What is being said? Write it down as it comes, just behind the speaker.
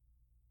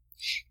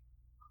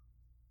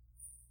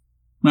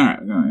All right,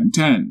 we're going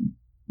 10,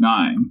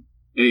 9,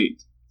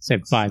 8.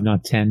 Said 5,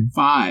 not 10.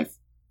 5,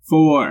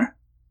 4,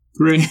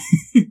 3,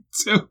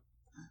 2.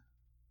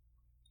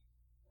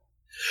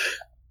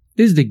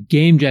 This is the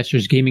Game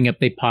Jesters Gaming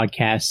Update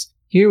Podcast,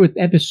 here with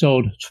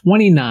episode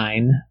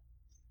 29.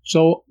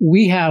 So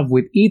we have,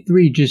 with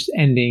E3 just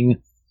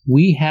ending,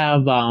 we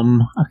have a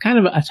kind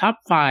of a top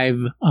 5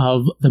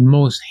 of the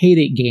most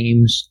hated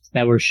games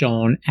that were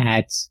shown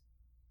at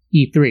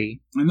E3.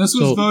 And this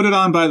was voted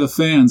on by the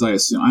fans, I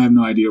assume. I have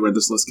no idea where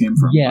this list came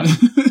from. Yeah,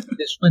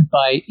 this went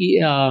by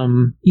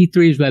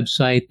E3's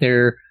website.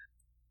 Their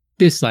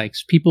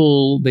dislikes.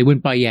 People, they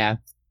went by,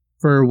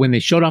 for when they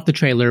showed off the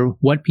trailer,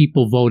 what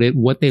people voted,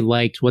 what they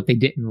liked, what they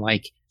didn't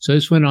like. So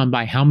this went on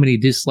by how many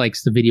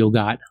dislikes the video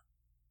got.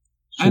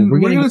 So and we're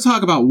going to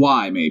talk about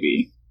why,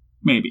 maybe.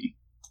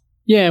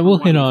 Yeah, we'll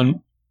hit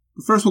on...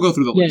 First, we'll go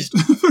through the list.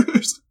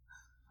 First.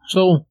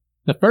 So,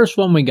 the first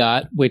one we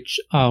got, which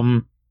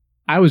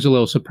I was a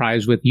little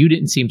surprised with. You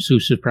didn't seem so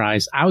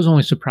surprised. I was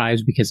only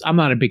surprised because I'm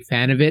not a big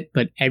fan of it,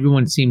 but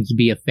everyone seems to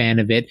be a fan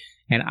of it.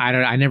 And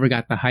I never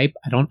got the hype.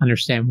 I don't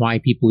understand why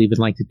people even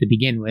liked it to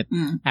begin with.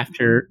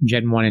 After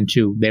Gen 1 and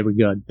 2, they were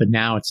good. But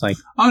now it's like...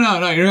 Oh, no,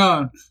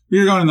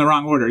 you're going in the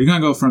wrong order. You're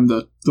going to go from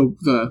the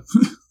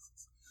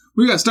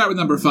we got to start with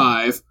number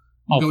 5.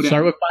 Oh,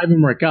 start with 5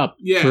 and work up.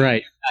 Yeah.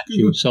 Right. Got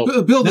you.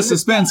 So build the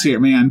suspense here,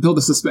 man. Build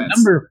the suspense.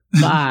 Number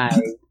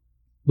 5,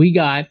 we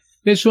got...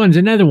 This one's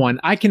another one.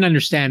 I can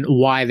understand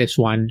why this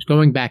one,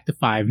 going back to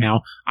 5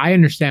 now, I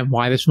understand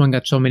why this one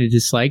got so many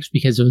dislikes,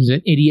 because it was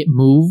an idiot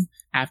move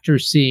after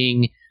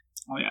seeing...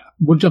 Oh, yeah.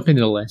 We'll jump into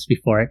the list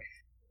before it.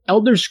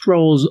 Elder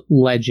Scrolls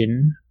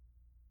Legend.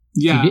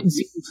 Yeah. You didn't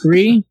see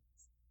 3?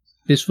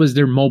 This was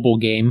their mobile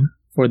game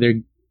for their...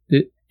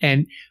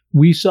 And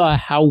we saw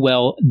how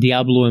well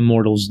Diablo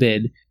Immortals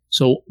did.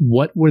 So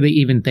what were they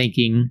even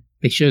thinking?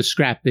 They should have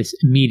scrapped this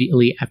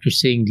immediately after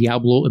seeing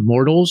Diablo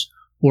Immortals.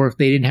 Or if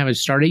they didn't have it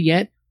started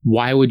yet,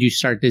 why would you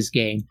start this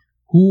game?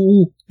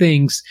 Who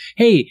thinks,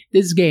 hey,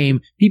 this game,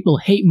 people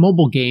hate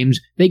mobile games,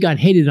 they got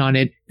hated on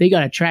it, they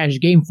got a trash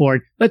game for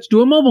it, let's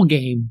do a mobile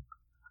game.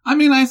 I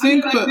mean, I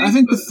think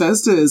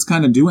Bethesda is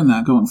kind of doing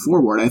that going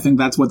forward. I think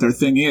that's what their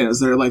thing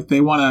is. They're like,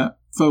 they want to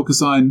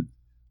focus on,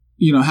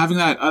 having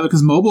that,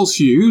 because mobile's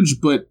huge,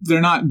 but they're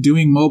not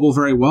doing mobile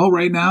very well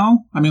right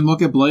now. I mean,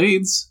 look at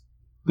Blades.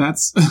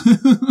 That's...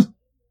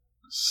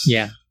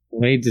 Yeah.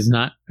 Blades is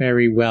not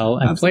very well.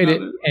 I played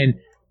it, and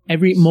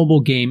every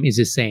mobile game is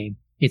the same.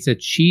 It's a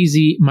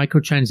cheesy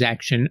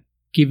microtransaction.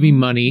 Give me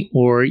money,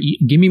 or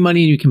give me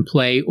money and you can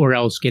play, or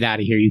else get out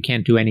of here. You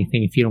can't do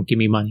anything if you don't give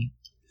me money.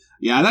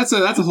 Yeah, that's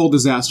a whole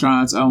disaster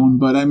on its own.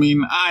 But I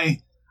mean, I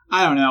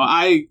don't know.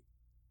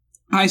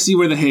 I see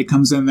where the hate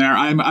comes in there.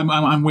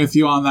 I'm with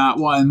you on that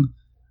one.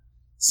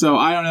 So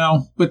I don't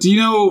know. But do you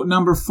know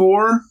number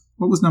 4?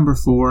 What was number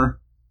 4?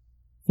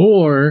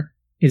 4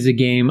 is a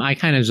game I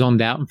kind of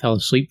zoned out and fell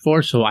asleep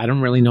for, so I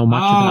don't really know much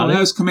about it. Oh, that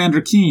was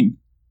Commander Keen.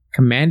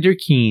 Commander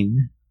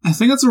Keen. I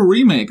think it's a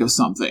remake of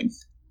something.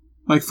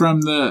 Like from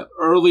the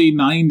early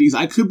 90s.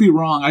 I could be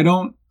wrong.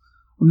 I'm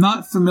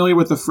not familiar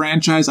with the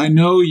franchise. I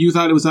know you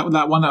thought it was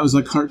that one that was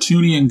like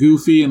cartoony and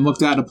goofy and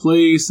looked out of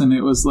place, and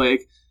it was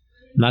like...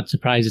 I'm not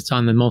surprised it's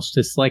on the most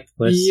disliked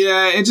list.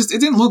 Yeah, it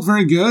didn't look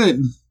very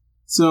good.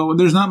 So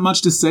there's not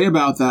much to say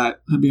about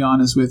that, to be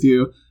honest with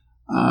you.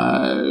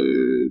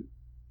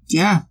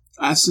 Yeah.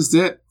 That's just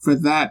it for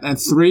that. At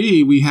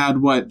 3, we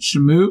had what?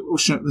 Shamu?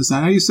 Is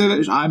that how you say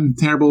that? I'm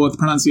terrible with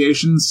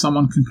pronunciations.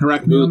 Someone can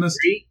correct me on this.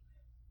 3?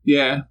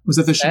 Yeah. Was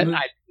that the Shamu?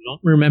 I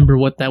don't remember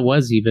what that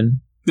was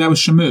even. That was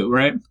Shamu,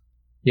 right?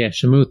 Yeah,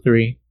 Shamu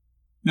 3.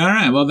 All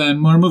right. Well,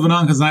 then we're moving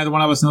on because neither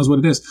one of us knows what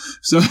it is.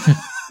 So,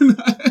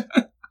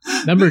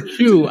 Number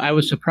 2, I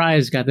was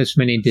surprised got this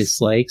many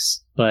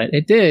dislikes, but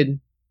it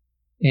did.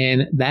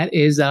 And that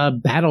is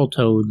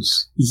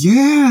Battletoads.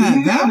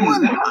 Yeah, that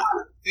one...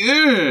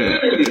 Yeah.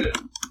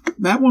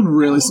 That one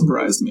really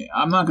surprised me.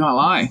 I'm not gonna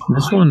lie.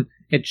 This one,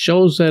 it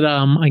shows that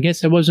I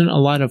guess there wasn't a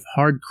lot of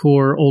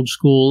hardcore old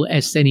school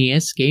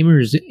SNES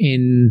gamers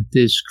in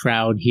this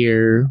crowd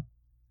here.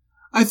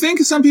 I think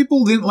some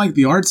people didn't like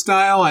the art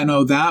style. I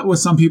know that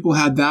was, some people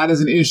had that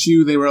as an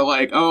issue. They were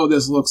like, oh,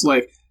 this looks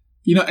like,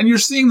 and you're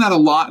seeing that a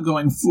lot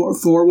going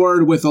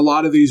forward with a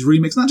lot of these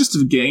remakes, not just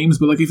of games,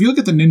 but like if you look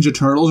at the Ninja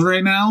Turtles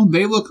right now,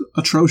 they look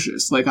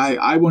atrocious. Like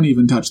I won't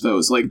even touch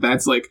those. Like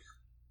that's like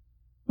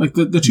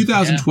the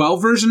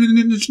 2012 version of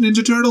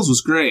Ninja Turtles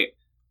was great.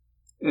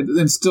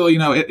 And still,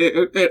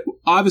 it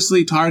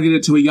obviously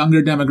targeted to a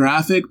younger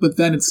demographic, but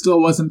then it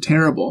still wasn't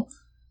terrible.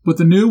 But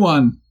the new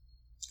one,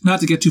 not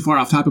to get too far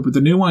off topic, but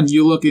the new one,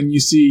 you look and you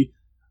see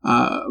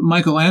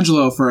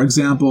Michelangelo, for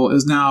example,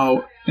 is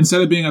now, instead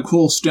of being a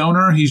cool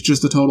stoner, he's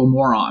just a total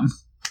moron.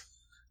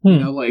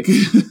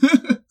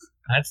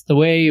 That's the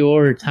way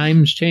your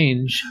times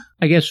change.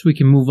 I guess we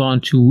can move on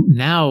to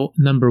now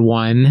number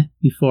 1,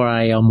 before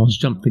I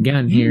almost jumped the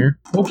gun here.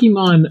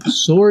 Pokemon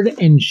Sword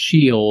and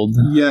Shield.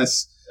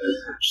 Yes.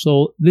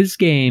 So this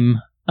game,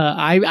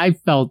 I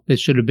felt this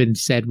should have been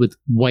said with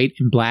white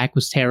and black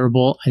was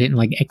terrible. I didn't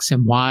like X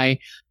and Y,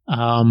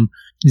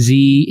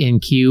 Z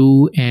and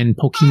Q, and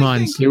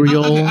Pokemon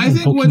Cereal and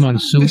Pokemon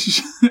Soup.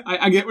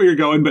 I get where you're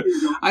going, but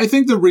I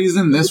think the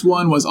reason this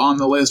one was on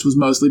the list was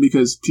mostly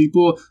because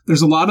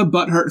there's a lot of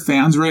butthurt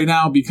fans right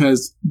now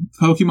because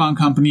Pokemon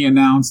Company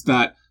announced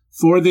that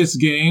for this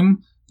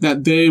game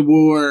that they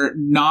were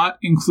not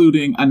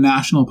including a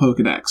national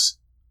Pokedex,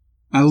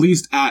 at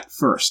least at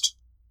first.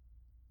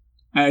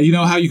 You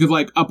know how you could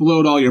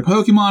upload all your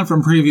Pokemon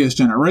from previous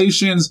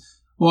generations?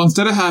 Well,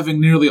 instead of having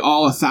nearly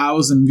all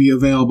 1,000 be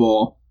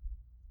available,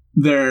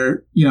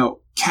 they're,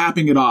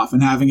 capping it off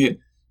and having it,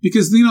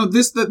 because,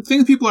 the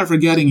thing people are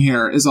forgetting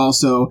here is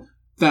also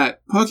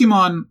that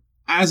Pokemon,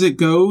 as it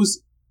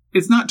goes,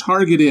 it's not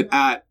targeted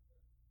at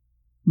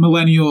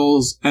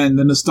millennials and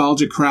the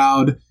nostalgic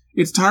crowd.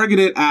 It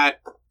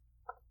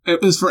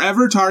was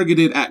forever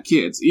targeted at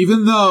kids.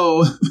 Even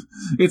though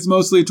it's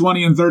mostly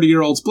 20 and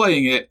 30-year-olds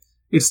playing it,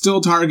 it's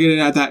still targeted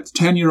at that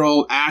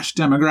 10-year-old Ash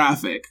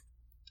demographic.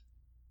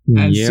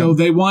 And so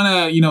they want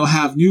to,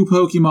 have new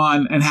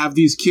Pokemon and have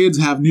these kids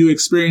have new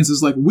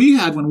experiences like we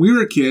had when we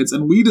were kids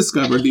and we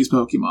discovered these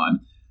Pokemon.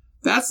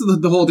 That's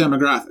the whole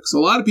demographic. So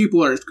a lot of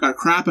people are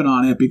crapping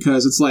on it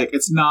because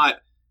it's not,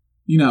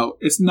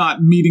 it's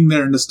not meeting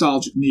their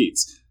nostalgic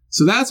needs.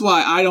 So that's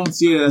why I don't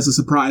see it as a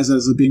surprise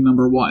as it being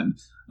number one.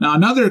 Now,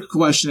 another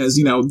question is,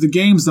 the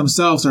games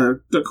themselves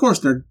are, of course,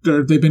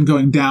 they've been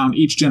going down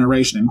each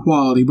generation in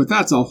quality, but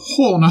that's a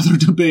whole nother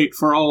debate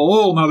for a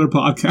whole nother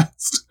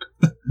podcast.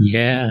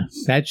 Yeah,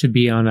 that should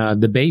be on a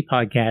debate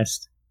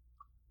podcast.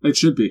 It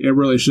should be. It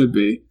really should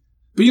be.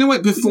 But you know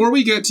what? Before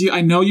we get to you,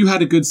 I know you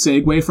had a good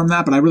segue from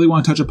that, but I really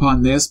want to touch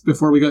upon this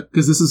before we go,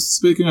 because this is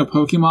speaking of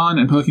Pokemon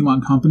and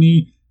Pokemon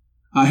Company.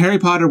 Harry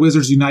Potter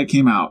Wizards Unite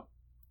came out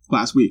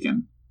last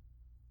weekend.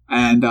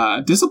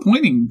 And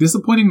disappointing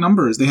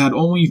numbers. They had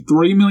only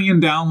 3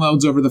 million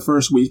downloads over the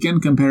first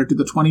weekend compared to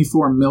the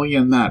 24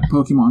 million that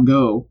Pokemon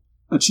Go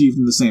achieved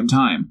in the same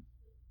time.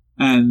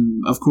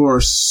 And, of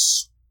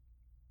course,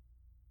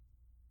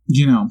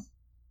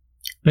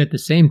 But at the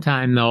same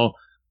time, though,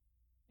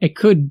 it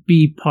could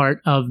be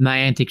part of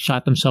Niantic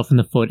shot themselves in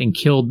the foot and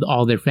killed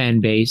all their fan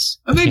base.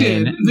 They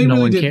did. They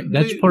really did.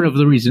 That's part of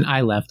the reason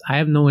I left. I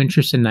have no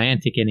interest in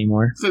Niantic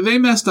anymore. So they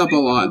messed up a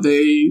lot.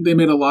 They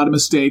made a lot of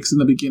mistakes in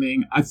the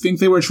beginning. I think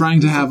they were trying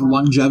to have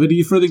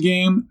longevity for the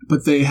game,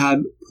 but they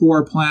had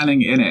poor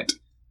planning in it.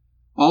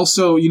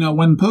 Also,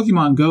 when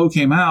Pokemon Go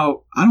came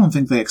out, I don't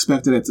think they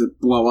expected it to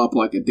blow up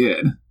like it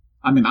did.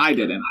 I mean, I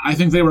didn't. I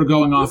think they were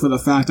going off of the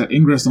fact that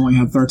Ingress only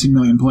had 13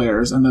 million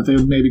players and that they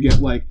would maybe get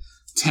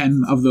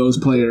 10 of those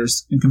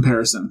players in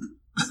comparison.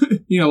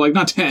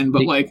 Not 10,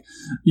 but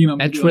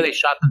That's where they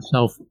shot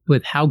themselves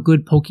with how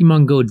good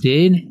Pokemon Go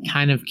did,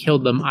 kind of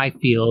killed them, I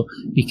feel,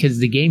 because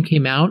the game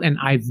came out and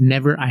I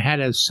had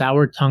a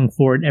sour tongue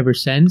for it ever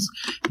since.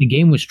 The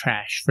game was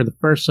trash. For the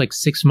first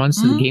 6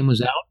 months that the game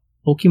was out,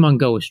 Pokemon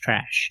Go was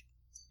trash.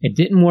 It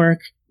didn't work.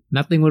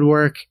 Nothing would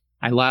work.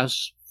 I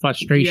lost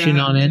frustration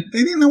on it. They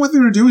didn't know what they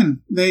were doing.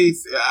 I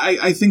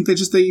think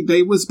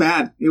they was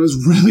bad. It was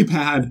really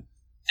bad.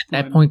 At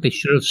that point, they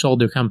should have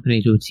sold their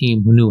company to a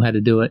team who knew how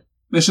to do it.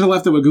 They should have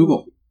left it with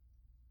Google.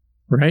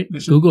 Right?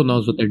 Google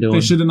knows what they're doing.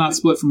 They should have not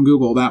split from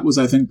Google. That was,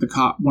 I think,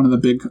 one of the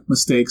big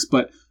mistakes.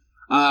 But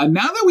now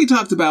that we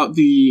talked about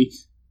the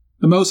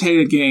most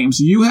hated games,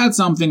 you had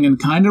something in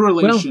kind of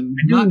relation,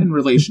 not in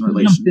relation.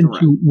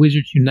 Into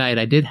Wizards Unite.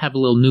 I did have a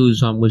little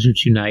news on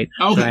Wizards Unite.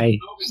 Okay. Should I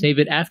save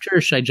it after,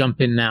 or should I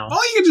jump in now?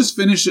 Oh, you could just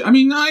finish it. I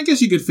mean, I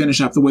guess you could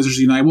finish up the Wizards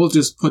Unite. We'll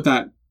just put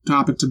that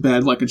topic to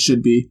bed like it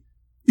should be.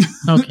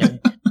 Okay.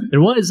 There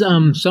was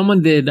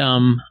someone did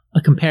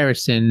a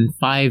comparison,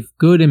 5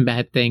 good and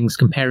bad things,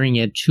 comparing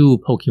it to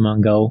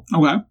Pokemon Go.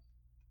 Okay.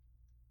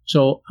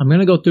 So I'm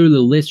gonna go through the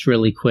list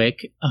really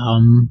quick.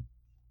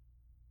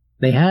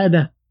 They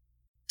had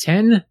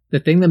 10, the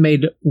thing that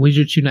made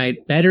Wizards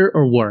Unite better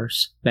or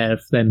worse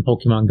than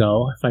Pokemon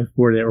Go, if I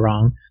worded it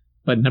wrong.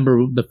 But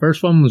the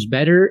first one was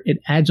better. It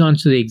adds on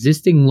to the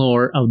existing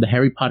lore of the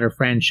Harry Potter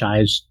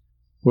franchise,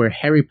 where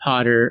Harry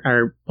Potter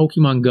or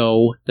Pokemon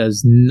Go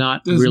does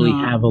not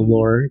have a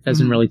lore. It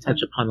doesn't really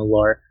touch upon the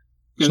lore.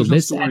 So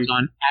this adds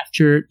on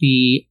after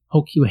the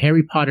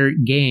Harry Potter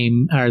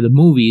game, or the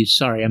movies.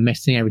 Sorry, I'm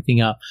messing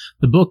everything up.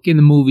 The book and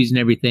the movies and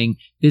everything.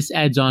 This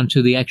adds on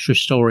to the extra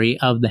story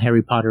of the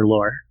Harry Potter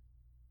lore.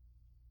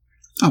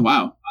 Oh,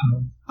 wow.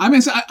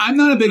 I'm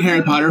not a big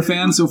Harry Potter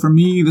fan, so for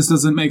me, this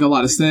doesn't make a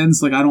lot of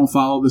sense. I don't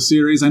follow the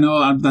series. I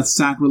know that's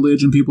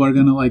sacrilege and people are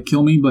going to,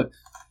 kill me, but,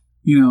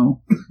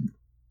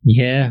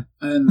 Yeah.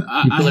 And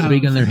people are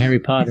big on their Harry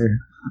Potter.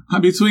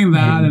 Between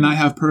that and I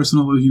have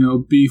personal,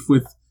 beef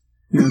with,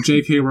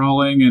 J.K.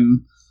 Rowling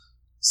and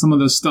some of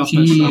the stuff.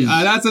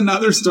 That's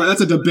another story.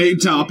 That's a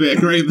debate topic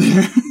right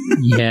there.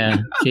 Yeah,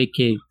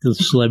 J.K. the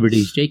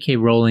celebrities. J.K.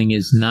 Rowling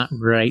is not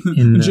right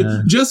in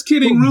the... Just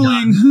kidding,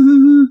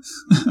 Rowling.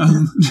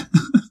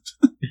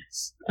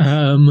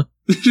 But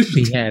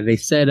yeah, they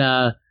said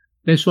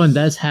this one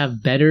does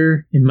have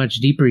better and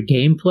much deeper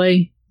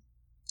gameplay.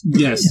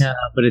 Yes.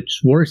 But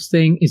its worst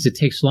thing is it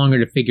takes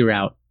longer to figure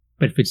out.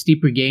 But if it's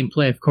deeper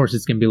gameplay, of course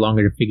it's going to be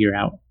longer to figure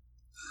out.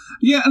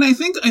 Yeah, and I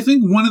think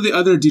one of the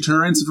other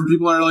deterrents for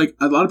people are like,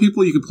 a lot of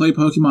people, you could play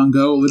Pokemon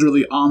Go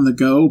literally on the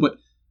go, but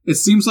it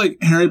seems like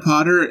Harry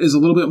Potter is a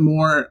little bit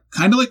more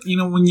kind of like,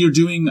 when you're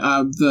doing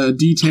the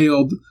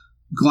detailed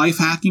glyph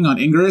hacking on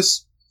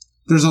Ingress,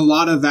 there's a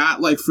lot of that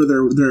like for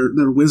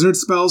their wizard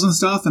spells and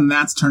stuff, and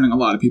that's turning a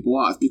lot of people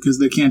off because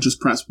they can't just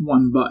press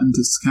one button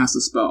to cast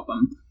a spell.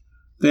 And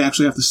they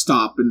actually have to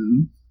stop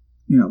and,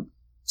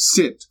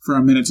 sit for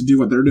a minute to do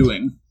what they're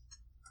doing.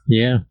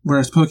 Yeah.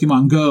 Whereas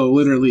Pokemon Go,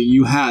 literally,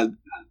 you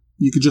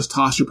could just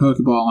toss your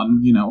Pokeball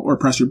and, or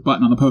press your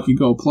button on the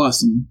Pokego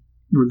Plus and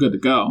you were good to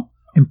go.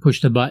 And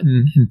push the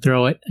button and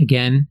throw it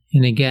again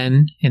and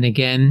again and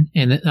again,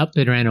 and then up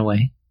it ran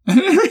away.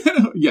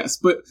 Yes,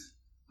 but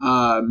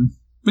no,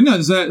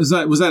 was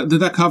that did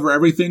that cover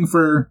everything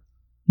for?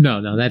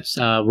 No, that's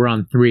we're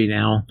on 3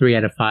 now. 3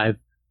 out of 5.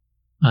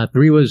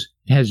 3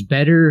 has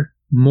better,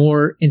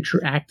 more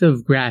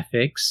interactive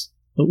graphics,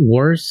 but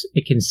worse,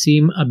 it can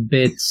seem a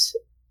bit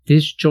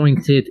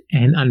disjointed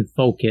and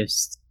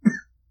unfocused.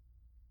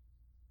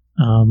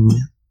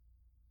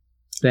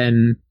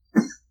 Then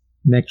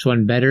next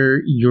one,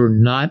 better, you're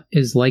not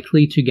as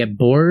likely to get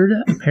bored.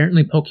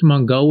 Apparently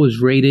Pokemon Go was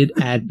rated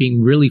at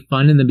being really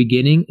fun in the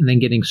beginning and then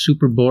getting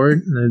super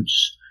bored, and it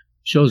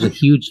shows a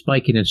huge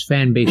spike in its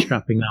fan base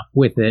dropping off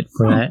with it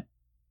for that.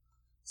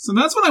 So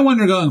that's what I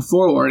wonder going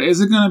forward.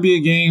 Is it going to be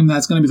a game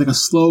that's going to be like a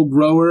slow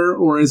grower,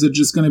 or is it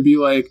just going to be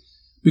like,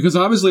 because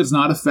obviously it's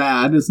not a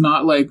fad, it's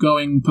not like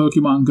going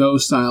Pokemon Go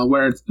style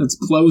where it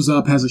blows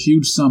up, has a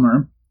huge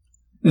summer.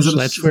 Is it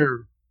that's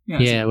where...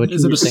 Yeah,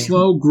 is it a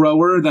slow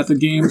grower that the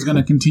game is going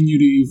to continue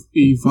to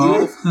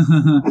evolve?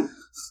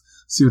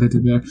 See what I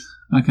did there?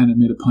 I kind of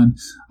made a pun.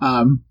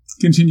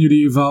 Continue to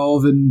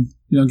evolve and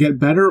get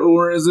better,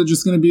 or is it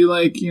just going to be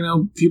like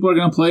people are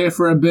going to play it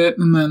for a bit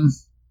and then?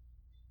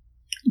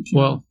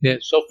 Well, yeah.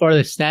 So far,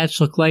 the stats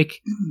look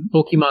like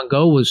Pokemon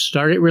Go was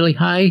started really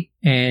high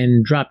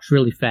and dropped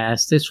really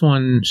fast. This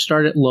one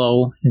started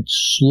low.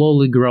 It's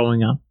slowly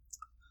growing up.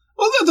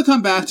 We'll have to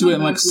come back to it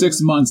in like 6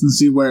 months and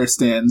see where it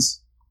stands.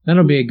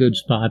 That'll be a good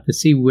spot to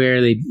see where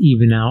they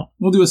even out.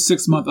 We'll do a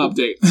 6-month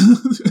update.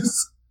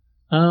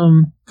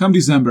 Come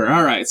December.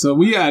 All right. So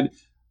we had,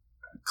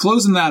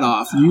 closing that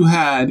off, you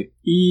had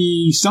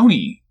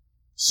Sony,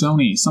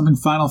 something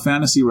Final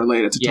Fantasy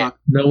related to talk.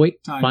 No, wait.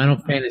 Final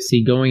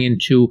Fantasy going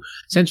into,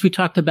 since we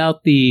talked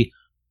about the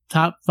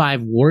top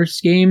 5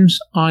 worst games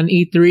on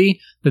E3,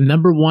 the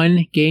number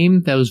 1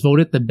 game that was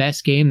voted the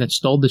best game that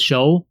stole the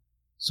show,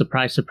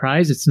 surprise,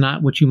 surprise, it's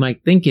not what you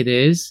might think it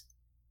is.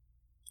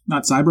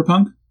 Not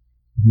Cyberpunk?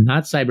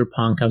 Not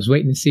Cyberpunk. I was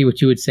waiting to see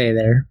what you would say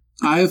there.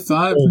 I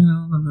thought,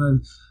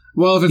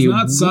 well, if it's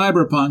not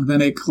Cyberpunk,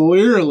 then it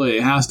clearly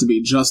has to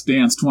be Just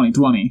Dance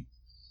 2020.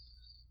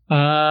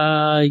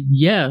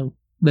 Yeah.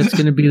 That's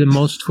going to be the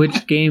most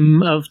Twitch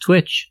game of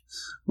Twitch.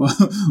 Well,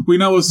 we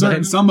know a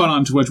certain someone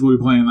on Twitch will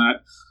be playing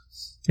that.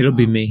 It'll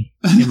be me,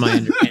 in my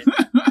understanding.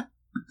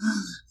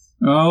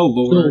 Oh,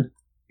 Lord.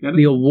 So,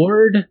 the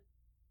award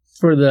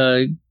for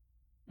the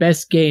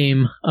best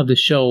game of the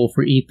show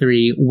for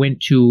E3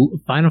 went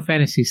to Final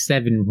Fantasy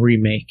VII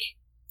Remake.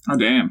 Oh,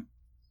 damn.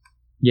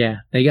 Yeah,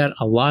 they got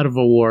a lot of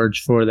awards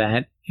for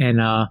that, and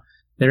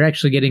they're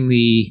actually getting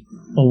the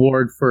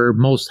award for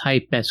most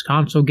hype best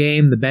console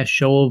game, the best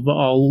show of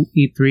all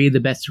E3, the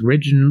best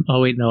original...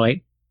 Oh, wait,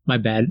 my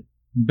bad.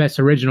 Best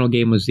original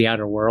game was The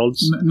Outer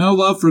Worlds. No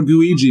love for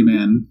Guiji,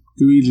 man.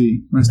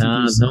 Guiji. Rest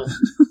in peace.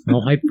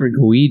 No hype for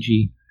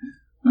Guiji.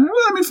 Well,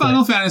 I mean,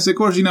 Final Fantasy, of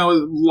course,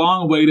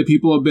 long way to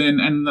people have been,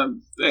 and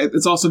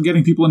it's also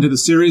getting people into the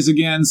series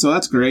again, so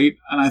that's great,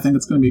 and I think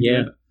it's going to be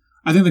good.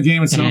 I think the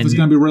game itself is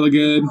going to be really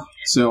good,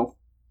 so...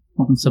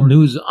 Some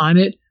news on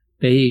it,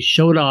 they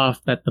showed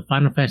off that the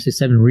Final Fantasy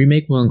VII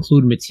Remake will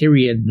include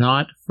materia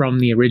not from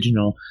the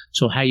original.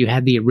 So how you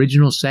had the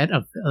original set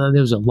of...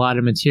 there was a lot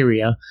of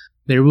materia.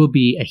 There will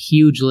be a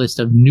huge list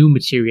of new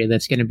materia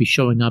that's going to be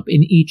showing up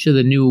in each of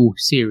the new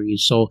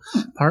series. So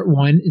part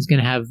 1 is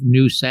going to have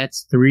new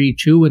sets.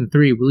 2 and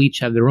 3 will each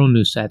have their own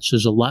new sets.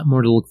 There's a lot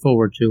more to look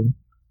forward to.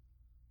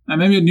 And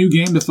maybe a new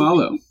game to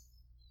follow.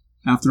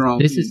 After all,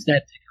 this is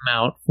set to come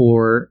out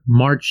for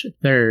March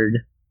 3rd.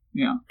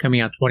 Yeah, coming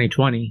out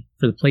 2020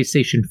 for the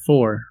PlayStation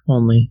 4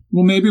 only.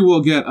 Well, maybe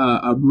we'll get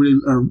a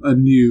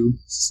new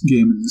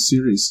game in the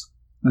series.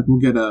 Like we'll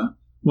get are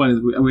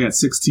we at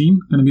 16?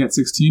 Going to be at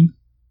 16?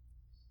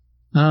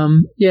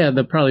 Yeah,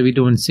 they'll probably be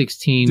doing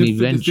 16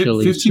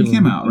 eventually. 15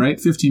 came out, right?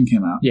 15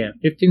 came out. Yeah,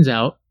 15's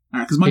out. All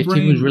right, because my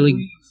brain was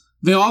really...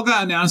 They all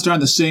got announced around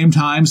the same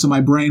time, so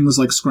my brain was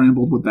like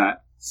scrambled with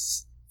that.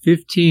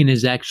 15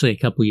 is actually a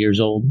couple years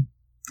old.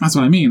 That's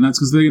what I mean. That's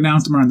because they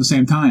announced them around the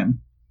same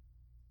time.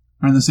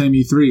 Around the same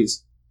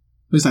E3s.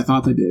 At least I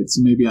thought they did,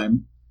 so maybe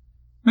I'm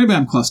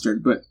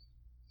clustered, but...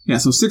 Yeah,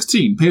 so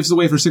 16. Paves the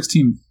way for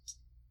 16.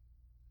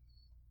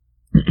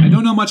 I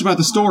don't know much about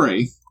the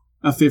story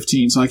of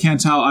 15, so I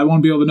can't tell. I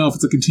won't be able to know if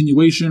it's a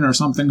continuation or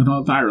something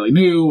entirely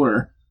new,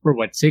 or... For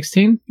what,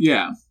 16?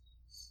 Yeah.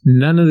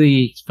 none of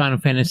the Final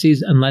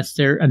Fantasies, unless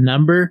they're a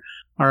number,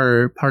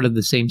 are part of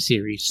the same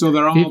series. So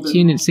they're all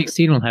 15 and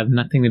 16 will have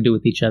nothing to do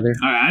with each other.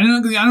 I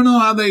don't know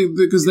how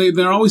because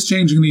they're always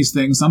changing these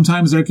things.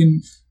 Sometimes there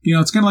can,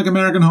 it's kind of like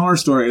American Horror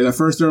Story. At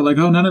first they're like,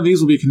 oh, none of these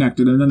will be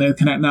connected, and then they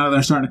connect. Now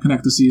they're starting to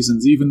connect the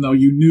seasons, even though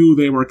you knew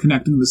they were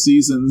connecting the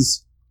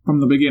seasons from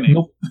the beginning.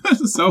 Nope.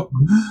 So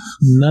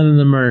none of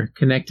them are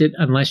connected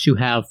unless you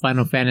have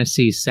Final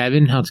Fantasy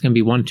 7, how it's going to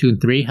be 1, 2,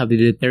 and 3, how they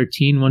did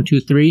 13, 1, 2,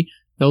 3.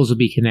 Those will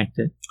be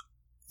connected.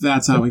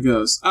 That's how it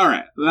goes. All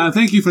right.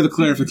 Thank you for the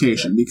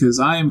clarification, because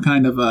I am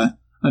kind of a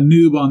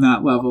noob on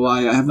that level.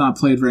 I have not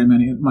played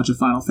much of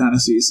Final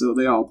Fantasy, so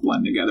they all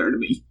blend together to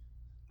me.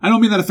 I don't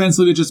mean that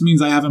offensively, it just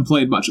means I haven't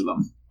played much of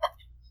them.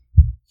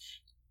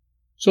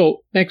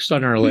 So, next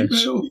on our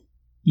list.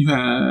 You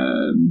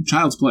had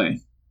Child's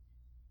Play.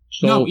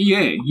 So, no,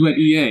 EA. You had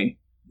EA.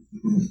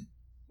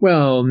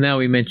 Well, now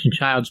we mentioned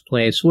Child's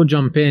Play, so we'll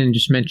jump in and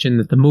just mention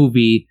that the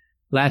movie,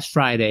 last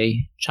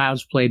Friday,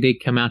 Child's Play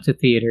did come out to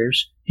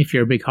theaters. If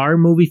you're a big horror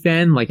movie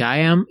fan, like I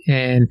am,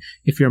 and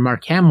if you're a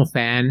Mark Hamill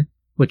fan,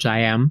 which I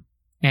am,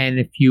 and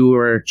if you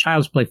are a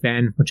Child's Play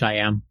fan, which I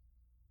am,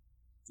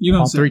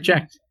 all three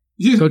checked.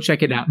 Yeah. Go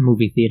check it out in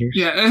movie theaters.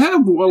 Yeah, I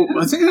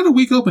think it had a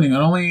week opening. It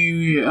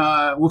only,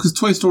 because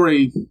Toy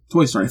Story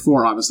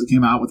 4 obviously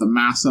came out with a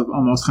massive,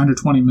 almost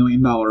 $120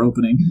 million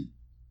opening.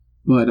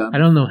 But I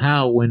don't know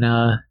how when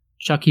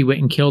Chucky went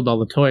and killed all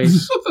the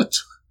toys.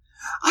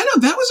 I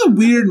know, that was a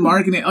weird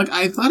marketing. Like,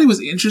 I thought it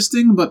was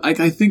interesting, but like,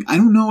 I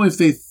don't know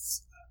if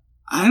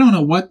I don't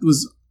know what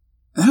was.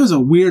 That was a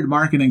weird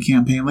marketing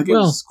campaign. Like, it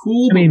was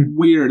cool, but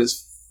weird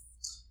as.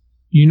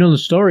 You know the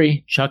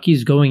story.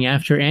 Chucky's going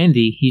after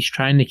Andy. He's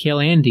trying to kill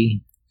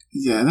Andy.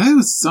 Yeah, that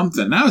was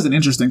something. That was an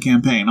interesting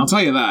campaign. I'll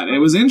tell you that. It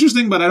was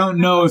interesting, but I don't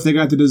know if they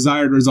got the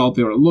desired result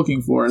they were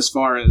looking for as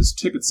far as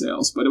ticket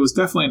sales. But it was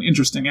definitely an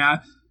interesting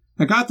ad.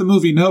 I got the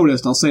movie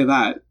noticed, I'll say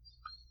that.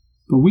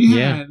 But we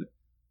had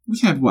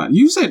what?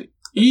 You said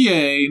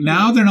EA,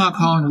 now they're not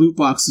calling loot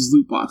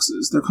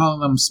boxes. They're calling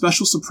them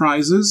special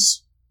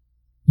surprises.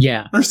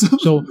 Yeah. Or something.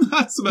 So,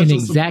 an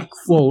exact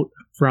quote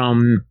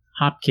from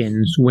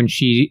Hopkins, when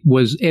she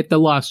was at the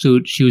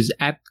lawsuit, she was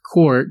at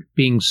court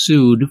being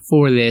sued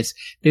for this.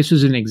 This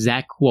was an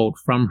exact quote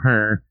from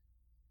her.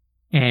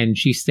 And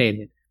she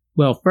stated,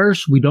 well,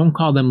 first, we don't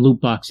call them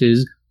loot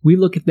boxes. We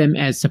look at them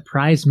as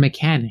surprise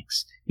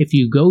mechanics. If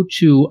you go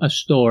to a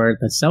store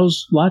that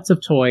sells lots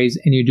of toys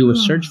and you do a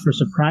search for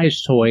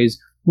surprise toys,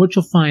 what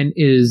you'll find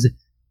is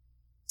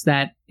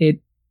that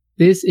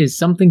this is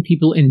something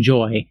people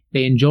enjoy.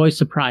 They enjoy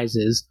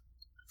surprises.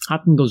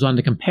 Hopkins goes on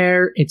to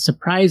compare its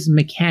surprise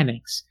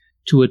mechanics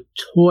to a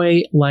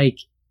toy like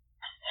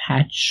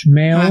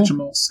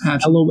Hatchimals.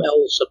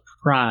 LOL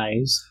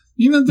Surprise.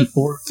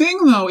 The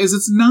thing, though, is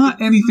it's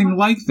not anything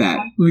like that.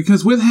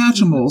 Because with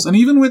Hatchimals, and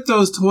even with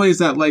those toys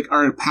that like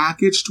are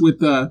packaged with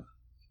the,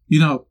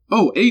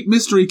 8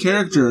 mystery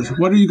characters,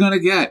 what are you going to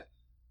get?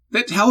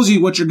 That tells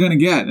you what you're going to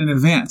get in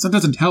advance. That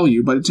doesn't tell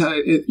you, but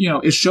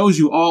it shows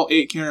you all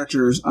 8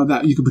 characters of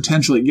that you could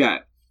potentially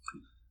get.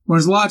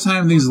 Whereas a lot of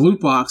times these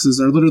loot boxes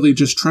are literally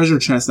just treasure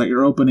chests that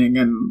you're opening,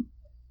 and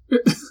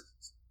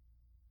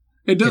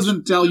it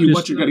doesn't tell you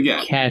what you're going to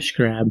get. Cash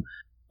grab.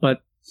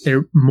 But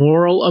the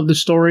moral of the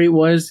story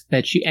was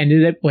that she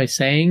ended it by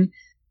saying,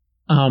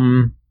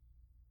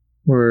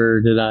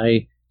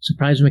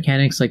 surprise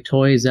mechanics like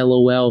toys,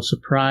 LOL,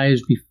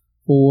 surprise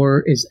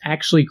before is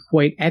actually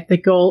quite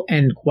ethical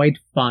and quite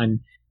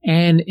fun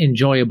and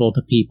enjoyable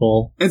to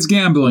people. It's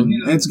gambling.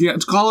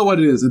 Call it what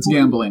it is. It's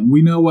gambling.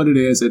 We know what it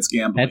is. It's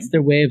gambling. That's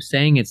their way of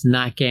saying it's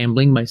not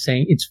gambling, by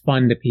saying it's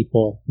fun to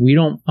people. We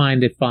don't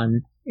find it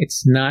fun.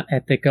 It's not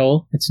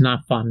ethical. It's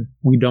not fun.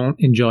 We don't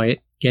enjoy it.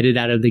 Get it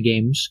out of the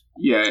games.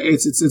 Yeah,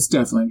 it's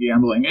definitely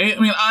gambling. I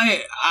mean,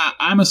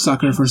 I'm a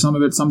sucker for some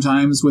of it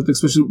sometimes, with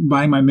especially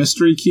buying my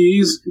mystery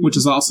keys, which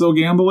is also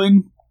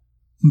gambling.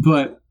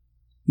 But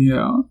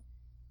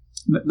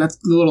that's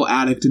the little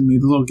addict in me,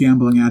 the little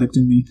gambling addict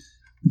in me.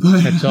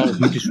 But that's all.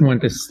 We just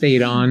wanted to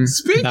state on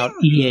about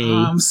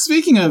EA.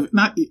 Speaking of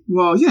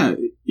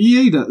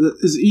EA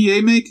does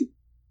EA make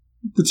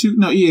the two?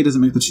 No, EA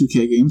doesn't make the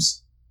 2K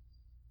games.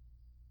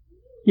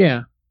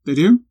 Yeah, they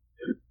do.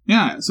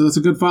 Yeah, so that's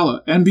a good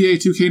follow.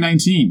 NBA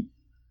 2K19.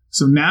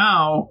 So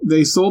now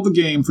they sold the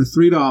game for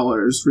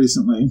 $3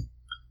 recently,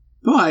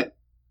 but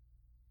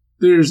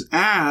there's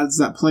ads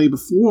that play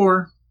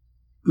before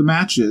the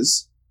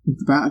matches,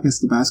 I guess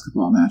the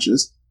basketball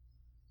matches,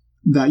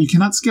 that you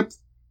cannot skip.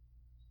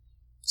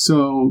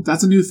 So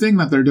that's a new thing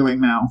that they're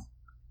doing now.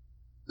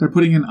 They're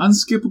putting in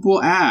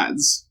unskippable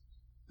ads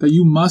that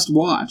you must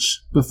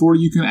watch before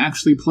you can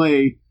actually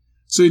play.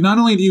 So not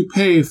only do you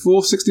pay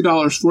full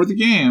 $60 for the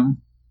game,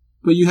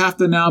 but you have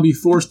to now be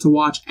forced to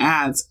watch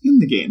ads in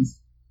the game.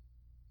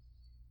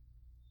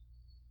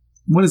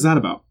 What is that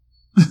about?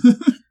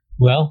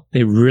 Well,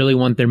 they really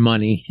want their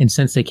money. And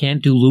since they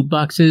can't do loot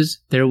boxes,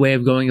 their way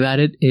of going about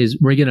it is,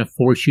 we're going to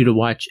force you to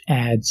watch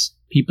ads.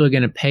 People are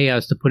going to pay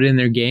us to put it in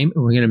their game,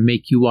 and we're going to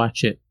make you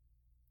watch it.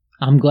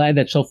 I'm glad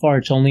that so far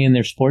it's only in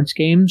their sports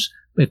games.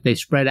 If they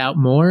spread out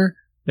more,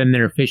 then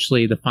they're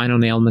officially the final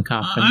nail in the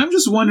coffin. I'm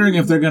just wondering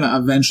if they're going to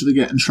eventually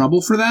get in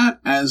trouble for that,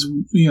 as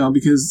you know,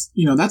 because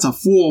that's a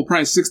full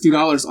price,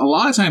 $60. A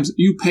lot of times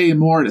you pay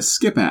more to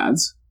skip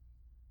ads,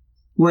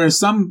 whereas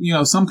some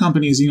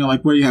companies,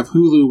 like where you have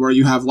Hulu, where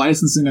you have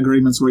licensing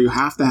agreements where you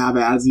have to have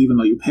ads even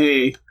though you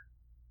pay,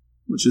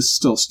 which is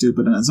still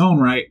stupid in its own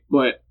right,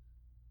 but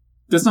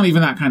that's not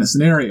even that kind of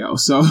scenario.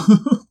 So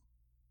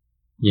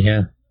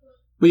yeah.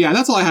 But yeah,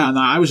 that's all I had on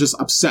that. I was just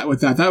upset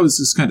with that. That was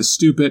just kind of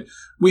stupid.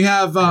 We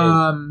have,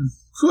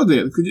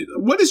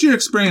 what is your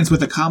experience with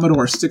the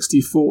Commodore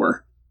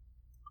 64?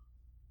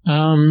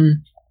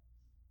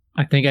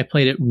 I think I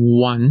played it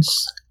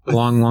once, a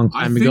long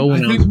time ago.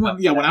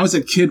 When I was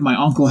a kid, my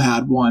uncle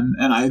had one,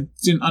 and I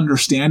didn't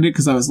understand it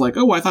because I was like,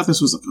 oh, I thought this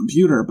was a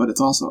computer, but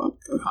it's also,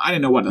 I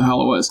didn't know what the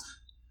hell it was.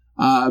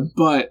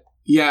 But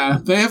yeah,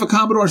 they have a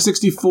Commodore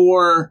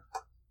 64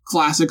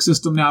 classic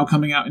system now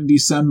coming out in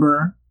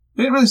December.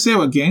 They didn't really say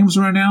what games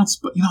were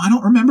announced, but I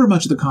don't remember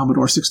much of the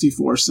Commodore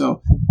 64,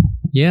 so...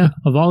 Yeah,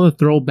 of all the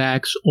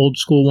throwbacks, old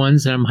school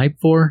ones that I'm hyped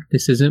for,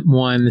 this isn't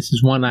one. This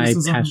is one I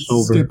passed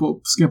over.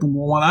 Skippable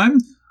one.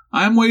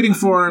 I'm waiting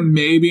for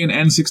maybe an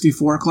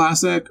N64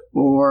 classic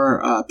or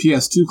a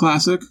PS2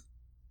 classic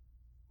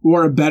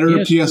or a better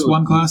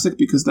PS1 classic,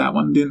 because that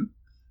one didn't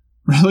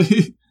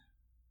really...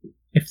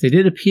 If they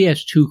did a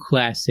PS2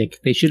 classic,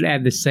 they should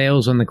add the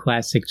sales on the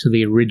classic to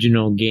the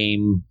original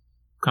game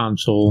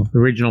console, the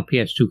original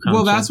PS2 console.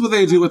 Well, that's what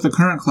they do with the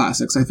current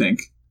classics, I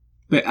think.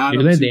 They add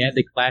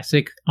the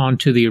classic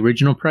onto the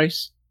original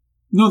price?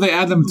 No, they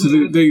add them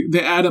to they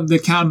add them, they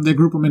count them, they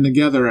group them in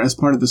together as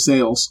part of the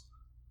sales.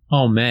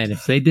 Oh man,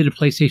 if they did a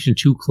PlayStation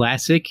 2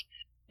 classic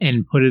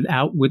and put it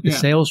out with the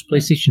sales,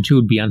 PlayStation 2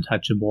 would be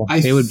untouchable.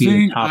 I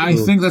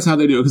think that's how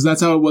they do it, because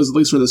that's how it was at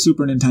least for the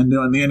Super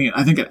Nintendo and the NES.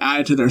 I think it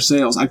added to their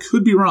sales. I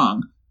could be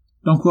wrong.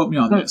 Don't quote me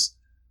on this.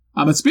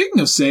 But speaking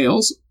of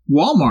sales,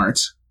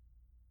 Walmart,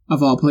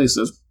 of all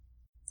places,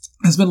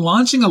 has been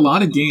launching a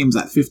lot of games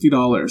at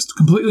 $50,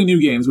 completely new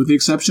games, with the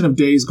exception of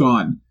Days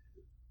Gone.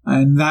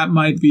 And that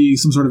might be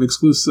some sort of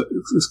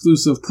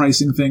exclusive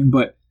pricing thing,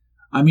 but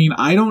I mean,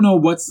 I don't know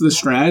what's the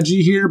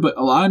strategy here, but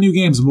a lot of new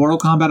games, Mortal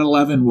Kombat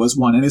 11 was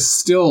one, and it's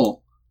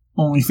still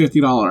only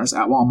 $50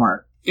 at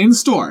Walmart.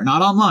 In-store,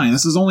 not online.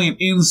 This is only an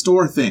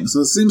in-store thing, so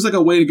it seems like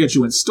a way to get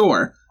you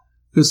in-store.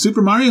 Because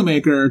Super Mario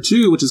Maker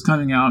 2, which is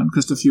coming out in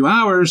just a few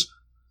hours,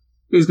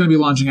 is going to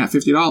be launching at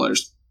 $50.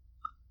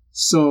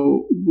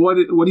 So what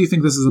do you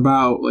think this is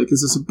about? Like,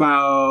 is this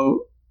about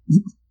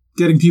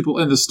getting people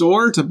in the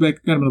store to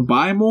get them to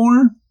buy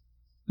more?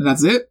 And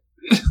that's it?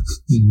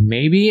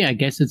 Maybe. I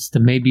guess it's to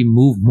maybe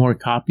move more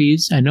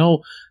copies. I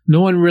know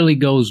no one really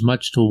goes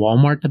much to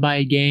Walmart to buy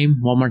a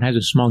game. Walmart has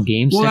a small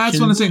game section. Well, that's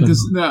what I'm saying,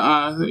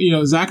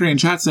 because Zachary in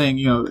chat saying,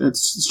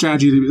 its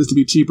strategy is to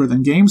be cheaper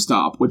than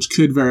GameStop, which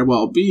could very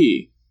well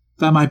be.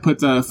 That might put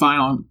the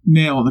final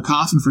nail in the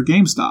coffin for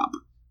GameStop.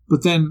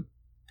 But then,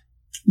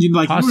 you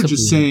were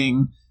just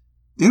saying,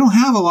 they don't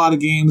have a lot of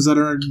games that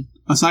are,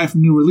 aside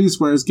from new release,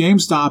 whereas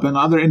GameStop and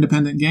other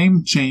independent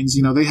game chains,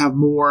 they have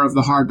more of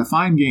the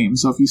hard-to-find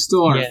games. So if you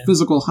still are a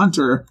physical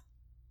hunter,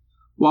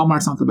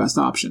 Walmart's not the best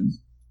option.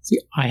 See,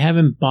 I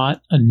haven't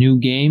bought a new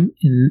game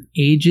in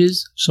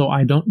ages, so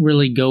I don't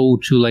really go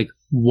to,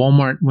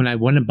 Walmart. When I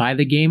want to buy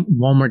the game,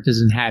 Walmart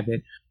doesn't have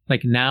it.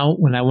 Like now,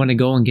 when I want to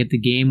go and get the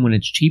game when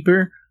it's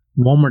cheaper,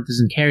 Walmart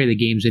doesn't carry the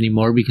games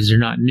anymore because they're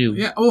not new.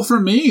 Yeah, well,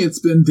 for me, it's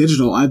been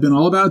digital. I've been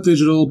all about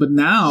digital, but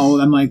now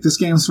I'm like, this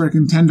game's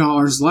freaking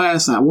 $10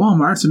 less at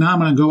Walmart, so now I'm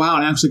going to go out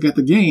and actually get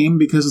the game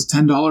because it's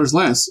 $10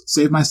 less.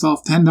 Save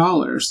myself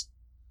 $10.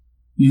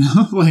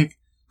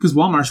 Because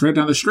Walmart's right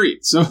down the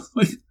street. So,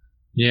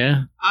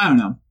 yeah. I don't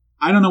know.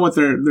 I don't know what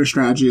their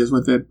strategy is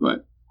with it,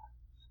 but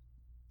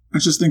I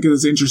just think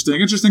it's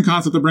interesting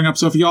concept to bring up.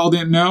 So if y'all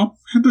didn't know,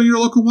 head to your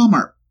local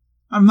Walmart.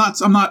 I'm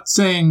not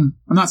saying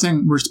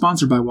we're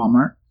sponsored by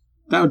Walmart.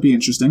 That would be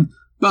interesting.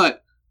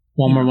 But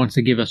Walmart wants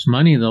to give us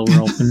money, though.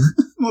 We're open.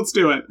 Let's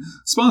do it.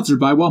 Sponsored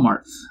by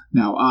Walmart.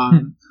 Now,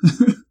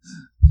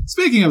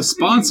 speaking of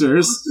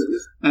sponsors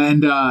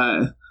and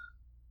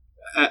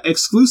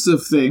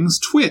exclusive things,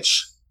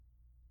 Twitch.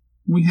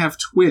 We have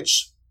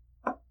Twitch.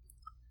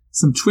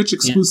 Some Twitch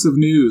exclusive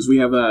news. We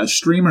have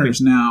streamers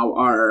now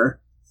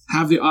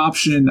have the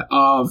option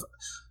of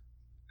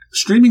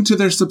streaming to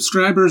their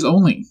subscribers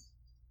only.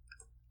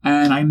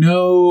 And I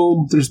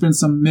know there's been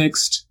some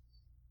mixed...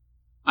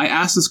 I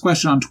asked this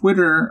question on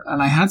Twitter,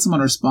 and I had someone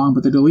respond,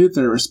 but they deleted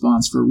their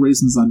response for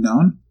reasons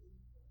unknown.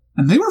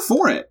 And they were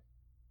for it.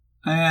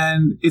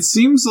 And it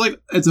seems like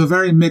it's a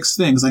very mixed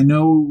thing, because I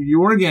know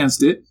you're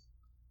against it.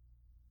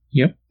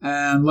 Yep.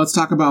 And let's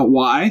talk about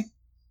why.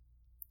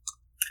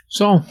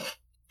 So,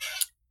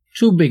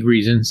 two big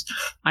reasons.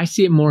 I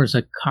see it more as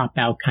a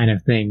cop-out kind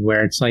of thing,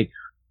 where it's like,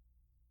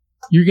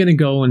 you're going to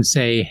go and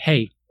say,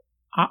 hey,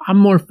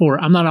 I'm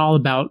not all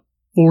about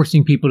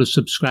forcing people to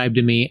subscribe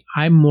to me.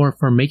 I'm more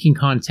for making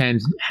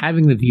content,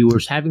 having the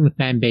viewers, having the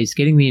fan base,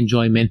 getting the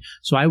enjoyment.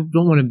 So I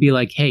don't want to be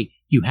like, hey,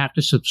 you have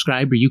to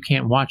subscribe or you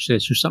can't watch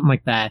this or something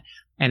like that.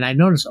 And I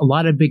notice a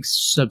lot of big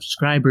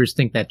subscribers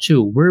think that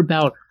too. We're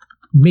about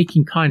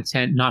making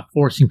content, not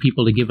forcing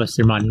people to give us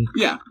their money.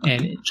 Yeah.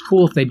 And it's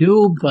cool if they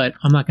do, but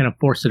I'm not going to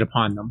force it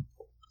upon them.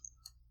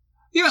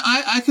 You know,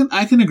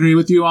 I can agree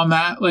with you on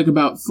that, like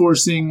about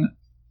forcing.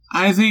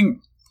 I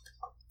think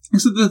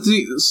so.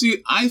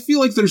 See, I feel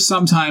like there's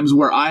some times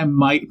where I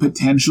might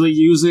potentially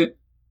use it,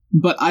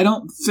 but I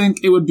don't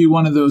think it would be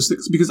one of those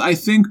things because I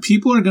think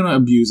people are going to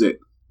abuse it.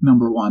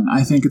 Number one,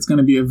 I think it's going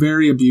to be a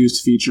very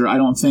abused feature. I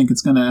don't think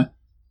it's going to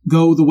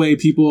go the way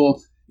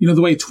people, you know,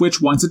 the way Twitch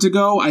wants it to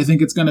go. I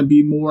think it's going to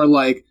be more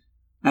like,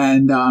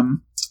 and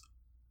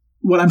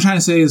what I'm trying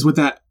to say is with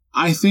that,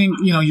 I think,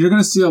 you know, you're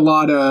going to see a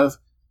lot of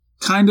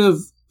kind of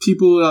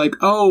people like,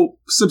 oh,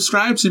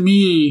 subscribe to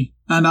me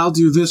and I'll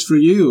do this for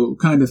you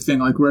kind of thing,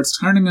 like where it's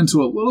turning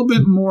into a little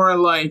bit more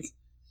like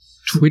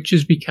Twitch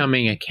is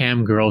becoming a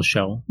cam girl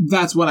show.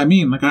 That's what I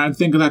mean. Like, I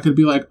think that could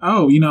be like,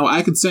 oh, you know,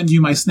 I could send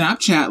you my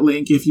Snapchat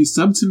link if you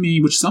sub to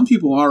me, which some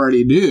people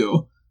already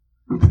do.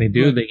 They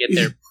do. They get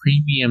their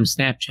premium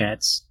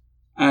Snapchats.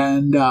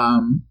 And,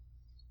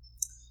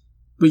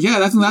 but yeah,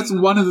 that's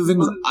one of the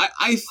things.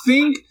 I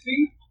think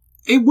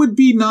it would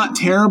be not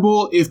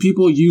terrible if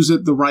people use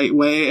it the right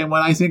way. And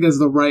what I think is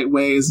the right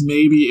way is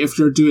maybe if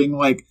you're doing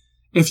like,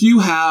 if you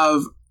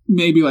have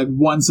maybe like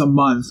once a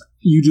month,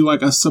 you do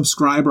like a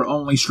subscriber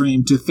only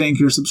stream to thank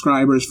your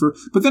subscribers for,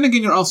 but then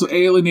again, you're also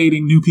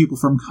alienating new people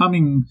from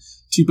coming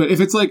to, but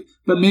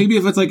maybe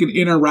if it's like an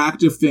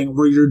interactive thing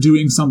where you're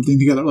doing something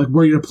together, like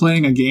where you're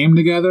playing a game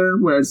together,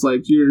 where it's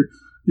like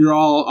you're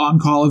all on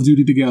Call of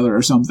Duty together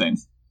or something,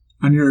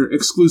 and you're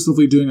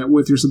exclusively doing it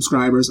with your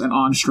subscribers and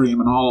on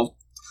stream and all.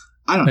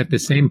 I don't know. At the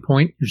same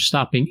point, you're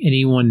stopping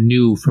anyone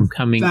new from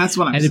coming. That's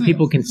what I'm saying. And then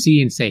people can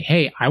see and say,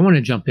 hey, I want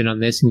to jump in on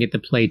this and get to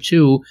play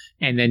too.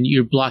 And then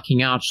you're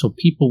blocking out so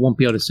people won't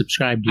be able to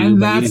subscribe to you.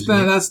 And that's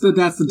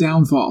the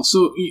downfall.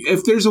 So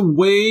if there's a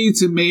way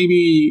to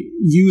maybe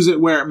use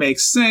it where it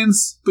makes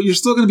sense, but you're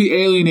still going to be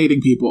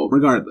alienating people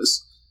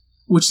regardless,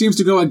 which seems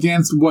to go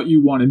against what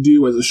you want to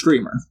do as a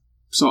streamer.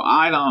 So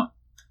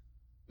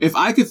if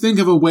I could think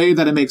of a way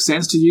that it makes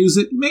sense to use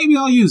it, maybe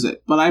I'll use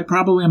it, but I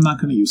probably am not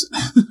going to use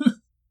it.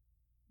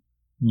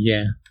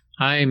 Yeah,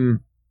 I'm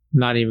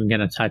not even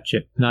going to touch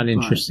it. Not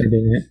interested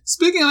in it.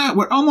 Speaking of that,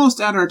 we're almost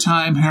at our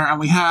time here, and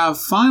we have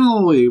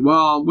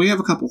we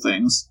have a couple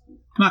things.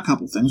 Not a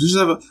couple things. We just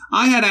have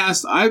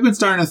I've been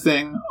starting a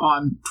thing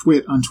on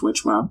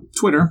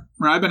Twitter,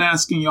 where I've been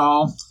asking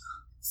y'all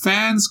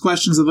fans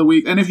questions of the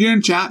week. And if you're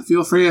in chat,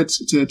 feel free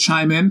to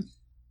chime in.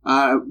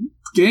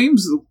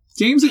 Games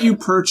that you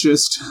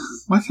purchased.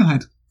 Why can't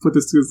I put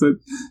this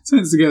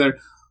sentence together?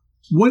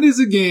 What is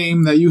a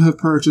game that you have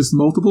purchased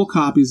multiple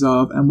copies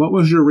of, and what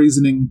was your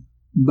reasoning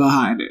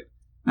behind it?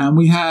 And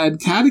we had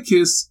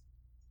Catechus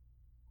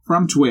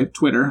from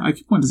Twitter. I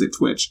keep wanting to say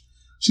Twitch.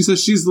 She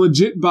says she's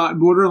legit bought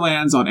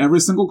Borderlands on every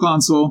single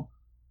console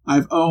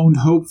I've owned.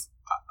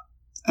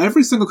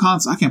 Every single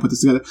console. I can't put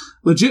this together.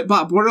 Legit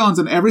bought Borderlands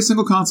on every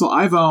single console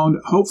I've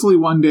owned. Hopefully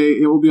one day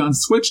it will be on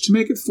Switch to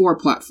make it 4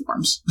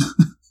 platforms.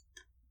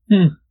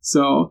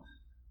 So...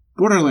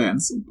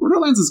 Borderlands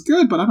is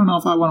good, but I don't know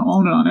if I want to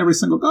own it on every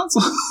single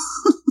console.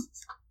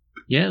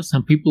 Yeah,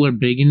 some people are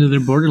big into their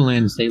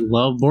Borderlands. They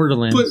love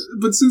Borderlands.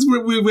 But since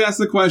we asked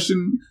the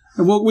question,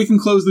 well, we can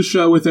close the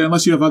show with it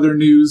unless you have other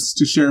news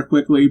to share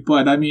quickly.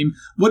 But I mean,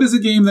 what is a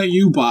game that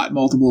you bought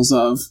multiples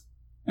of,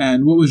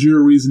 and what was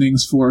your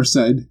reasonings for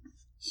said?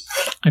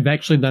 I've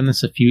actually done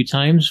this a few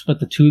times, but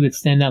the two that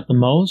stand out the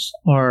most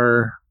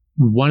are,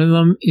 one of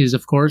them is,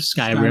 of course,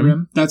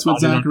 Skyrim. That's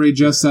what Zachary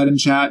just said in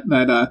chat,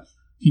 that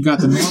he got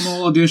the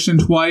normal edition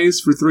twice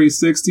for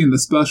 360 and the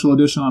special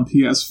edition on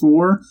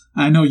PS4.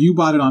 I know you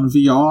bought it on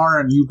VR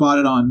and you bought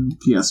it on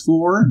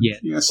PS4. Yeah,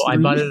 PS3. So I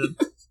bought it on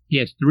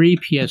PS3,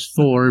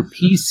 PS4,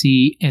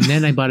 PC, and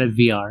then I bought it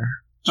VR.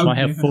 So I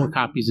have 4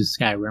 copies of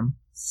Skyrim.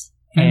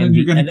 And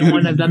the other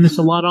one I've done this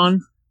a lot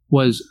on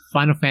was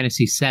Final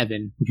Fantasy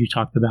VII, which you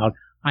talked about.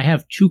 I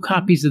have 2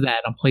 copies of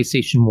that on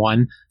PlayStation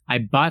 1. I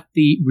bought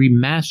the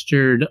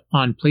remastered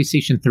on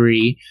PlayStation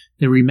 3,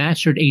 the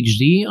remastered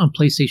HD on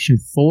PlayStation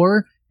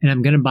 4, and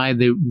I'm going to buy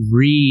the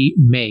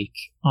remake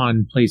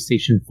on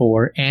PlayStation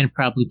 4 and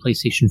probably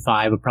PlayStation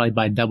 5. I'll probably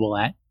buy double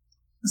that.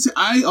 See,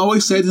 I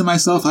always say to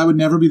myself, I would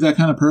never be that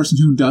kind of person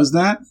who does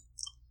that.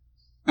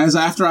 As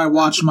after I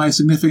watched my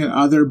significant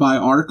other buy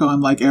Ark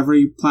on like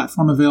every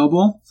platform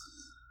available,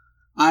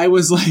 I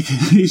was like,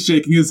 he's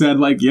shaking his head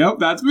like, yep,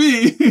 that's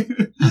me.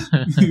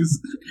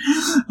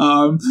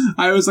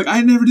 I was like,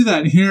 I never do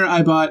that. And here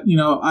I bought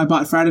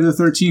Friday the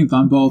 13th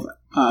on both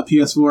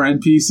PS4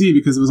 and PC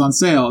because it was on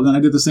sale. And then I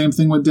did the same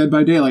thing with Dead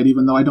by Daylight,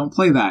 even though I don't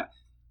play that.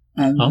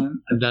 And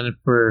I've done it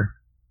for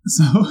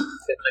Dead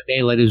by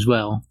Daylight as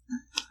well.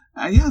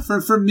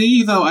 For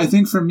me, though, I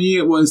think for me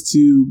it was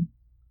to,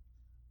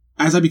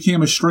 as I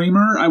became a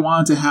streamer, I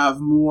wanted to have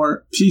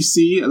more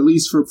PC, at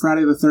least for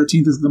Friday the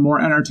 13th, is the more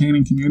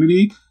entertaining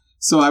community.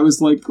 So I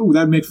was like, ooh,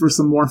 that'd make for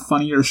some more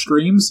funnier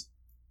streams.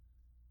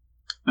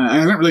 I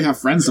didn't really have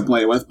friends to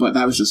play with, but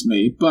that was just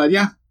me. But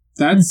yeah,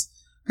 I guess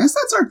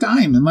that's our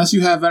time, unless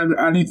you have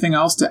anything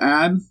else to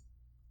add.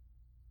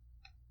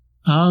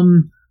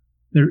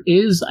 There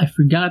is, I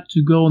forgot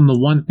to go on the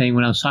one thing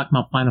when I was talking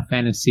about Final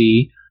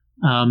Fantasy.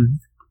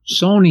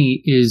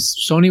 Sony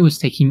was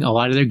taking a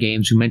lot of their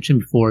games we mentioned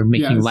before,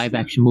 making live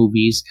action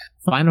movies.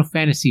 Final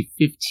Fantasy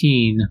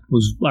 15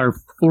 was, or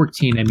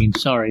 14, I mean,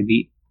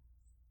 sorry,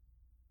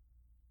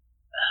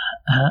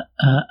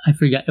 I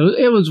forgot.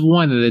 It was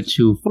one of the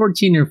two,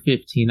 14 or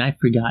 15. I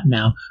forgot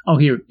now. Oh,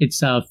 here, it's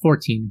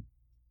 14.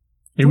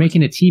 They're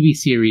making a TV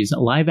series, a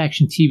live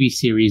action TV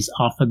series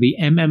off of the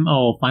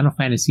MMO Final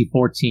Fantasy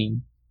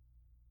 14.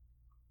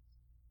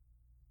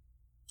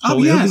 So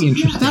yes,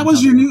 that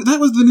was that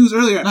was the news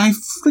earlier, and I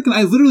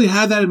literally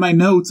had that in my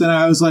notes, and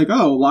I was like,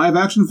 "Oh, live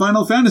action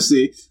Final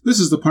Fantasy. This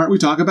is the part we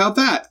talk about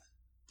that."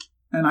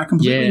 And I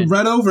completely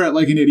read over it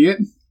like an idiot.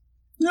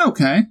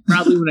 Okay,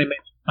 probably when I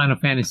mentioned Final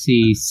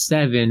Fantasy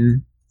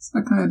 7. It's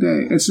that kind of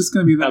day. It's just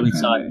going to be that kind of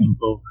day.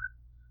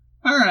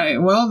 All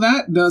right, well,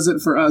 that does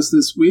it for us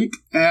this week.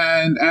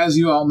 And as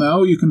you all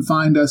know, you can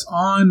find us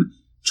on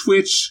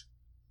Twitch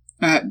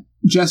at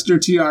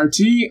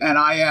JesterTRT, and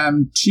I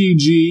am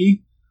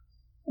TG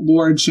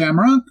Lord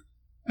Shamrock.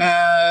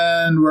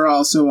 And we're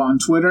also on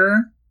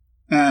Twitter,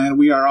 and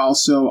we are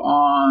also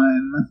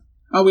on...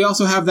 Oh, we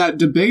also have that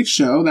debate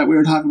show that we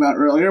were talking about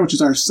earlier, which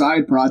is our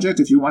side project.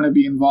 If you want to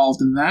be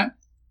involved in that,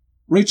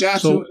 reach out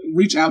to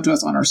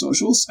us on our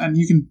socials, and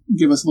you can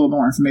give us a little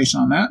more information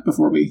on that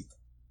before we...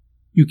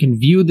 You can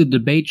view the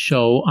debate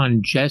show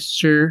on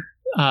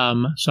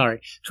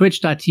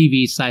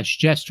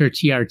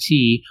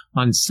twitch.tv/JesterTRT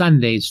on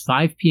Sundays,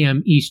 5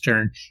 p.m.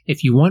 Eastern.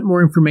 If you want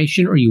more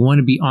information or you want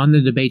to be on the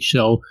debate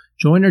show,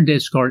 join our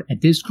Discord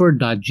at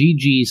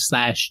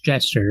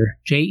discord.gg/Jester,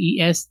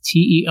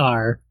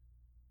 Jester,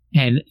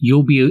 and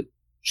you'll be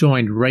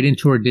joined right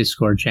into our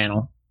Discord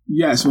channel.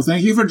 Yes, well,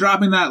 thank you for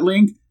dropping that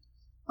link.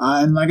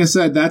 And like I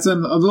said, that's a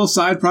little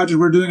side project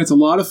we're doing. It's a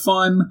lot of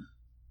fun.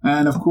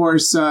 And of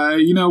course,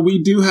 we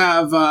do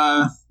have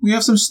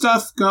some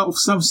stuff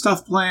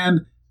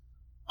planned.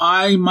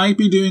 I might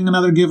be doing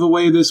another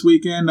giveaway this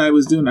weekend. I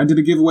did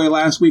a giveaway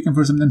last weekend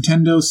for some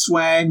Nintendo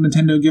swag,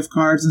 Nintendo gift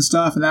cards and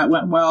stuff, and that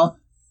went well.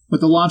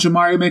 With the launch of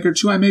Mario Maker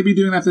 2, I may be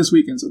doing that this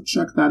weekend, so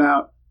check that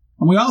out.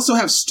 And we also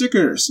have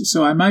stickers,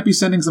 so I might be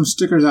sending some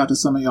stickers out to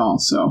some of y'all.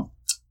 So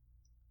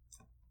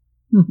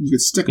you can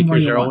stick them where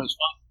you want.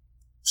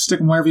 Stick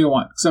them wherever you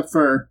want, except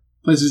for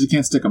places you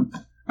can't stick them.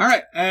 All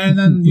right, and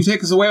then you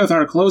take us away with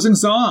our closing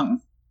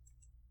song.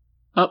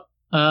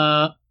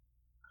 I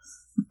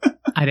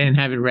didn't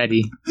have it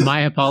ready.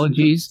 My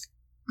apologies.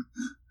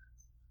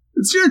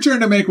 It's your turn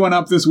to make one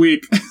up this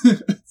week.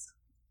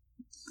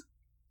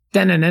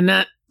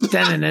 Da-na-na-na,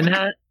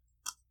 da-na-na-na,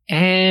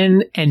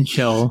 and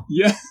show.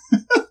 Yeah.